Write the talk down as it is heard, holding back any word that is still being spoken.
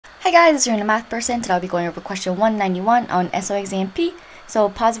Hi guys, it's your math person. Today I'll be going over question 191 on SOA exam P. So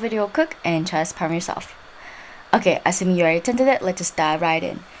pause the video quick and try this problem yourself. Okay, assuming you already attended it, let's just dive right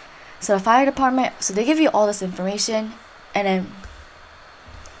in. So the fire department, so they give you all this information and then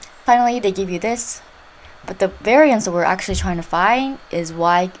finally they give you this. But the variance that we're actually trying to find is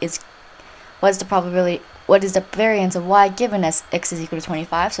what is the variance of y given as x is equal to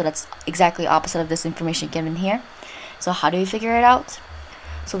 25. So that's exactly opposite of this information given here. So how do we figure it out?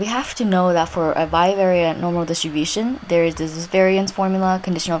 So we have to know that for a bivariate normal distribution, there is this variance formula,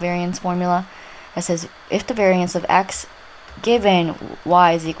 conditional variance formula, that says if the variance of x given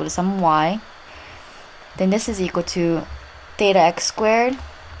y is equal to some y, then this is equal to theta x squared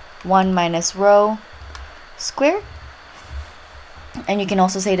 1 minus rho squared. And you can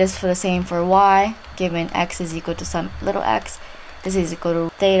also say this for the same for y, given x is equal to some little x, this is equal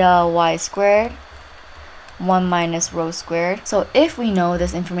to theta y squared 1 minus rho squared. So if we know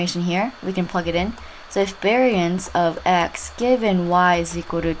this information here, we can plug it in. So if variance of x given y is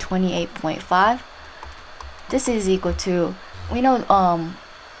equal to 28.5, this is equal to, we know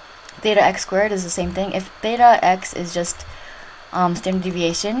theta x squared is the same thing. If theta x is just standard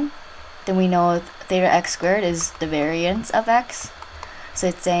deviation, then we know theta x squared is the variance of x. So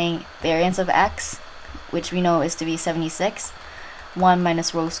it's saying variance of x, which we know is to be 76, 1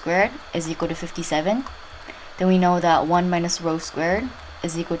 minus rho squared is equal to 57. Then we know that 1 minus rho squared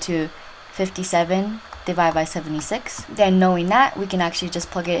is equal to 57 divided by 76. Then knowing that, we can actually just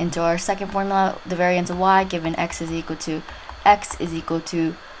plug it into our second formula, the variance of y given x is equal to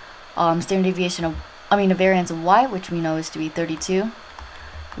standard deviation of, the variance of y, which we know is to be 32,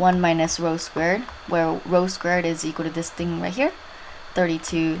 1 minus rho squared, where rho squared is equal to this thing right here,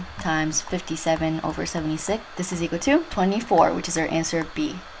 32 times 57 over 76. This is equal to 24, which is our answer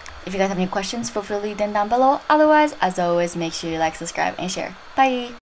B. If you guys have any questions, feel free to leave them down below. Otherwise, as always, make sure you like, subscribe, and share. Bye!